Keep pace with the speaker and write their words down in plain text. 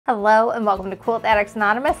Hello and welcome to Quilt Addicts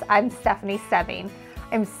Anonymous. I'm Stephanie Soebbing.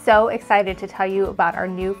 I'm so excited to tell you about our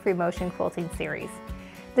new free motion quilting series.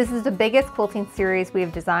 This is the biggest quilting series we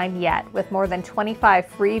have designed yet, with more than 25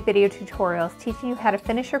 free video tutorials teaching you how to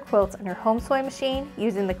finish your quilts on your home sewing machine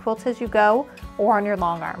using the Quilt-As-You-Go or on your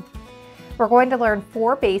long arm. We're going to learn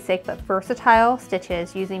 4 basic but versatile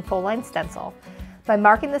stitches using full-line stencil. By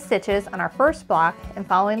marking the stitches on our first block and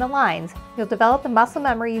following the lines, you'll develop the muscle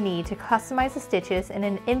memory you need to customize the stitches in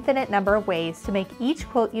an infinite number of ways to make each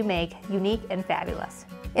quilt you make unique and fabulous.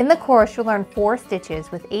 In the course, you'll learn 4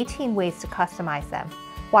 stitches with 18 ways to customize them.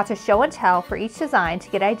 Watch a show and tell for each design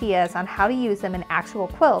to get ideas on how to use them in actual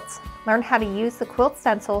quilts, learn how to use the quilt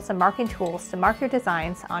stencils and marking tools to mark your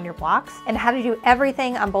designs on your blocks, and how to do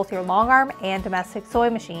everything on both your long arm and domestic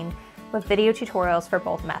sewing machine with video tutorials for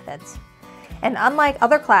both methods. And unlike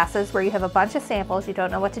other classes where you have a bunch of samples you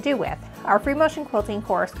don't know what to do with, our free motion quilting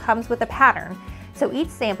course comes with a pattern, so each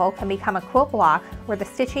sample can become a quilt block where the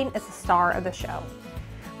stitching is the star of the show.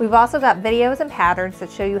 We've also got videos and patterns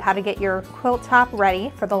that show you how to get your quilt top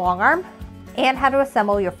ready for the long arm and how to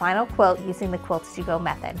assemble your final quilt using the Quilt-As-You-Go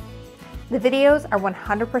method. The videos are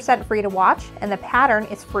 100% free to watch, and the pattern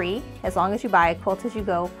is free as long as you buy a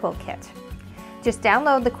Quilt-As-You-Go quilt kit. Just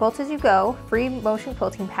download the Quilt-As-You-Go free motion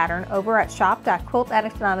quilting pattern over at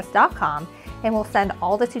shop.quiltaddictsanonymous.com and we'll send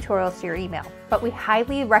all the tutorials to your email. But we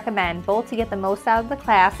highly recommend, both to get the most out of the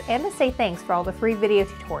class and to say thanks for all the free video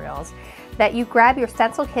tutorials, that you grab your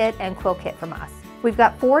stencil kit and quilt kit from us. We've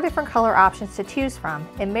got 4 different color options to choose from,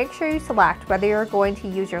 and make sure you select whether you're going to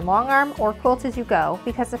use your long arm or Quilt-As-You-Go,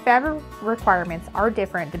 because the fabric requirements are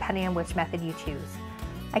different depending on which method you choose.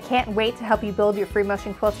 I can't wait to help you build your free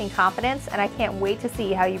motion quilting confidence, and I can't wait to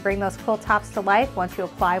see how you bring those quilt tops to life once you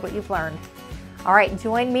apply what you've learned. All right,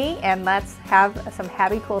 join me and let's have some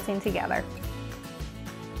happy quilting together.